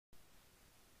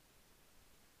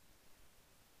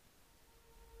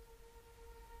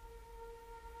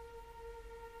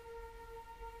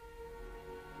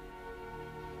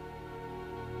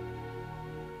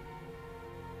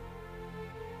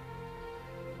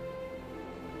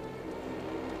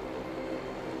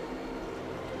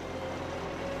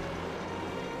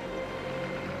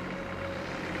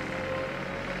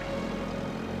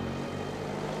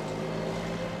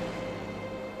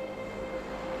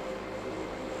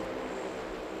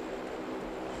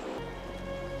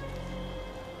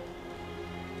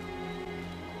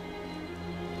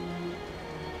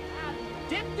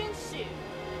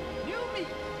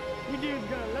You dude's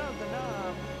gonna love the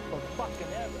knob for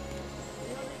fucking ever.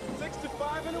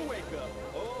 65 and a wake-up.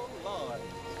 Oh, Lord.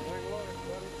 Good Lord,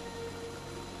 buddy.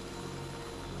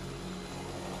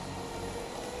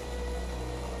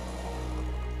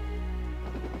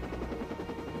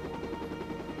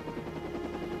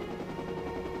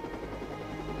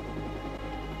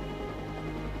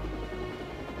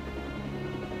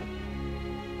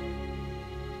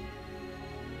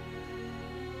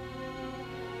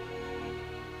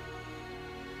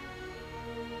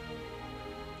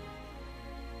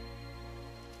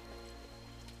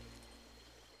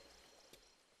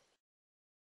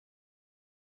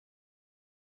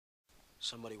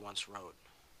 Somebody once wrote,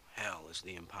 hell is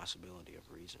the impossibility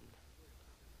of reason.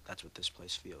 That's what this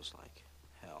place feels like.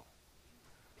 Hell.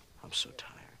 I'm so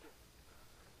tired.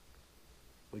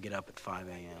 We get up at 5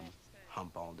 a.m.,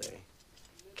 hump all day,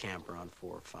 camp around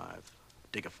 4 or 5,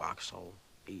 dig a foxhole,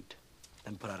 eat,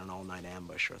 then put out an all-night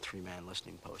ambush or a 3-man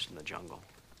listening post in the jungle.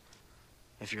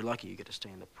 If you're lucky, you get to stay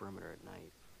in the perimeter at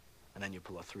night, and then you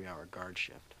pull a 3-hour guard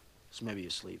shift. So maybe you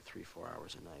sleep 3-4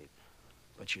 hours a night,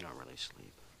 but you don't really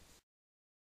sleep.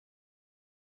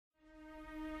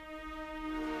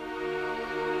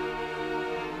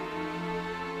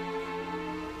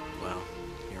 Well,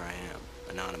 here I am,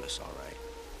 anonymous, all right,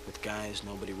 with guys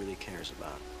nobody really cares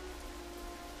about.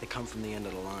 They come from the end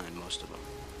of the line, most of them.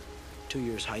 2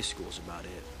 years high school's about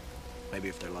it. Maybe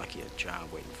if they're lucky, a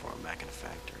job waiting for them back in a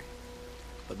factory.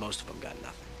 But most of them got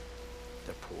nothing.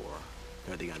 They're poor.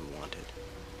 They're the unwanted.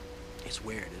 It's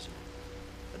weird, isn't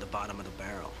it? At the bottom of the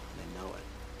barrel, and they know it.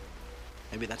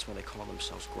 Maybe that's why they call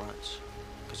themselves grunts.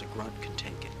 Because a grunt can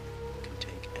take it. Can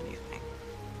take anything.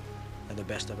 They're the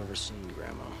best I've ever seen,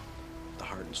 Grandma. The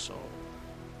heart and soul.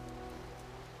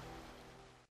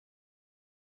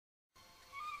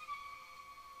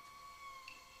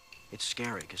 It's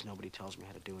scary because nobody tells me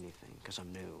how to do anything, because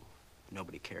I'm new.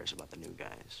 Nobody cares about the new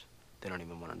guys. They don't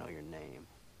even want to know your name.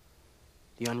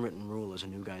 The unwritten rule is a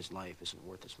new guy's life isn't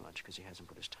worth as much because he hasn't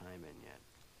put his time in yet.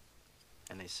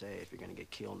 And they say if you're going to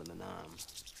get killed in the Nam,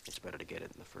 it's better to get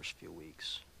it in the first few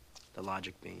weeks. The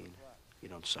logic being, you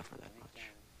don't suffer that much.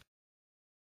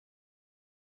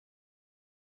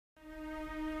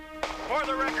 For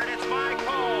the record, it's my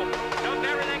call. Dump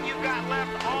everything you've got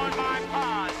left on my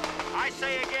pause. I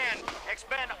say again,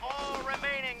 expend all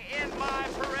remaining in my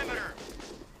perimeter.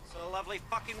 It's a lovely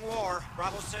fucking war.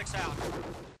 Bravo 6 out.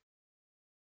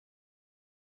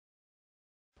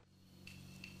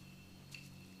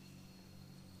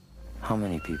 How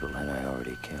many people had I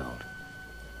already killed?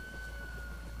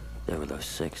 There were those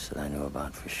 6 that I knew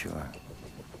about for sure.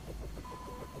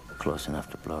 Close enough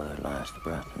to blow their last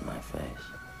breath in my face.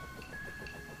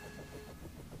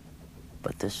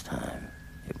 But this time,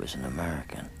 it was an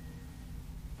American.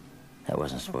 That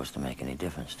wasn't supposed to make any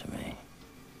difference to me,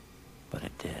 but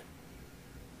it did.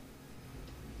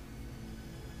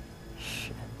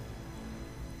 Shit.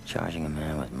 Charging a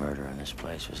man with murder in this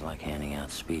place was like handing out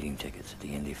speeding tickets at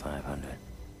the Indy 500.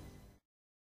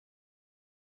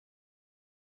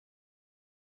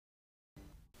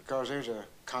 Because there's a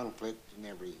conflict in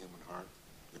every human heart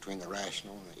between the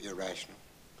rational and the irrational,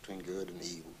 between good and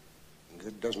evil. And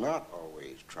good does not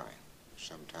always triumph.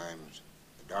 Sometimes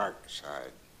the dark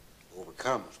side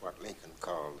overcomes what Lincoln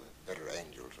called the better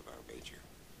angels of our nature.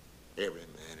 Every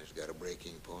man has got a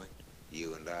breaking point.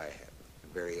 You and I have.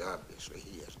 And very obviously,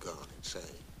 he has gone insane.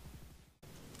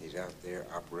 He's out there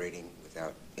operating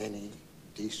without any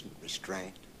decent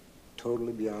restraint,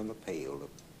 totally beyond the pale of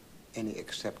any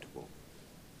acceptable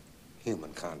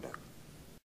human conduct.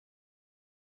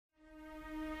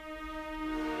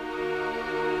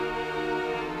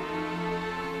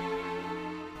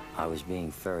 I was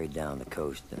being ferried down the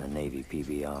coast in a Navy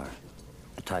PBR,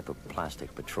 a type of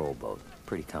plastic patrol boat,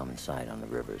 pretty common sight on the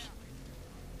rivers.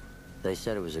 They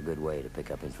said it was a good way to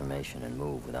pick up information and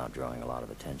move without drawing a lot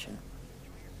of attention.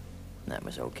 And that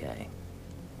was okay.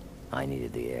 I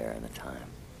needed the air and the time.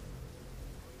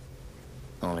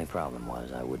 Only problem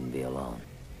was I wouldn't be alone.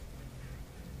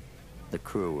 The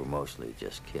crew were mostly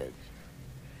just kids.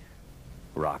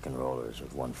 Rock and rollers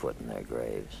with one foot in their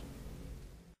graves.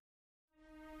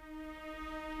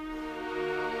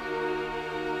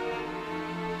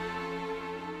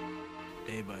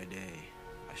 Day by day,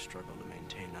 I struggle to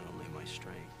maintain not only my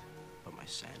strength, but my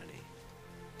sanity.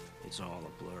 It's all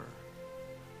a blur.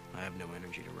 I have no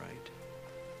energy to write.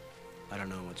 I don't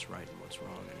know what's right and what's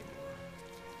wrong anymore.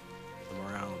 The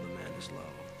morale of the men is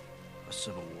low. A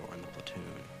civil war in the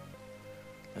platoon.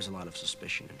 There's a lot of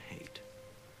suspicion and hate.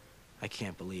 I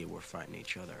can't believe we're fighting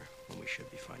each other when we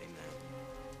should be fighting them.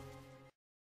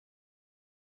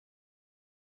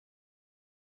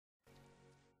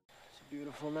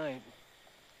 Beautiful night.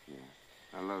 Yeah,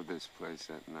 I love this place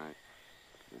at night.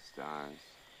 The stars.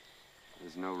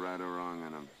 There's no right or wrong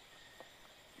in them.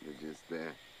 They're just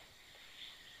there.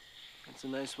 That's a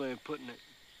nice way of putting it.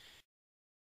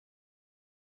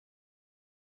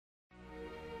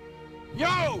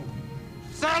 Yo!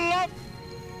 Saddle up!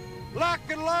 Lock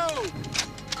and load!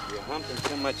 You're humping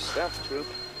too much stuff, Troop.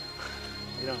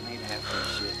 You don't need half that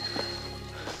shit.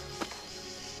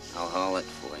 I'll haul it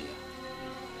for you.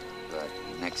 But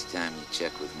next time you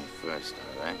check with me first,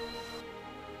 all right?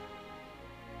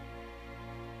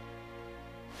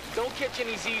 Don't catch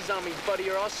any Z's on me, buddy,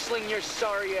 or I'll sling your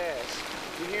sorry ass.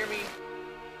 You hear me?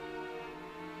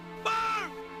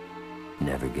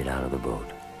 Never get out of the boat.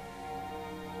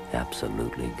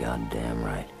 Absolutely goddamn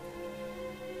right.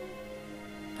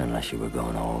 Unless you were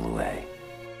going all the way.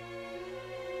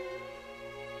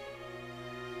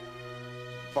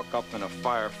 Fuck up in a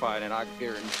firefight and I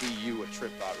guarantee you a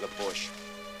trip out of the bush.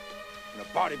 In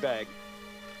a body bag.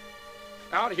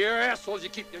 Out here, assholes, you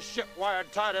keep your shit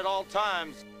wired tight at all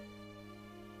times.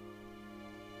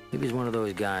 He was one of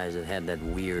those guys that had that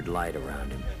weird light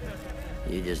around him.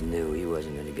 You just knew he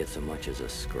wasn't going to get so much as a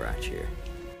scratch here.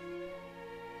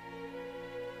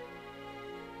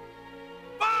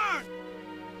 Burn!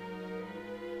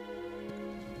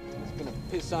 He's gonna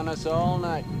piss on us all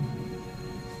night.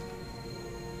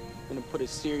 Gonna put a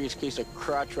serious case of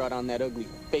crotch rot on that ugly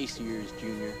face of yours,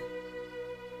 Junior.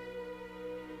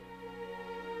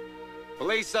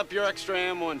 Lace up your extra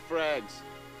ammo and frags.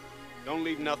 Don't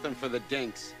leave nothing for the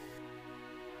dinks.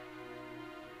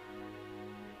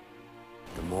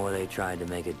 The more they tried to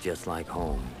make it just like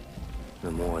home,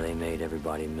 the more they made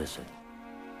everybody miss it.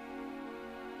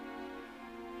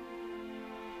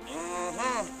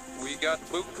 We got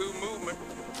buku movement.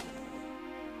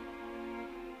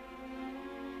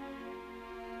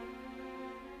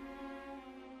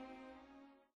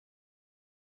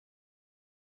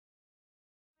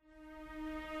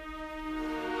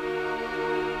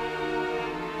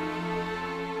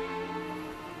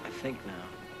 I think now,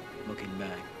 looking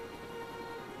back,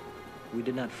 we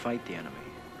did not fight the enemy.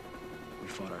 We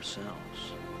fought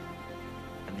ourselves.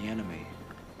 And the enemy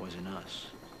was in us.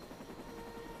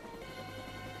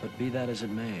 But be that as it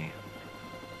may,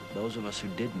 those of us who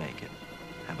did make it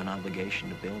have an obligation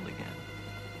to build again.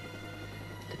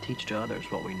 To teach to others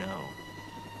what we know.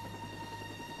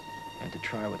 And to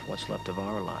try with what's left of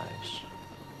our lives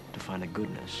to find a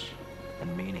goodness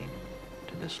and meaning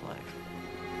to this life.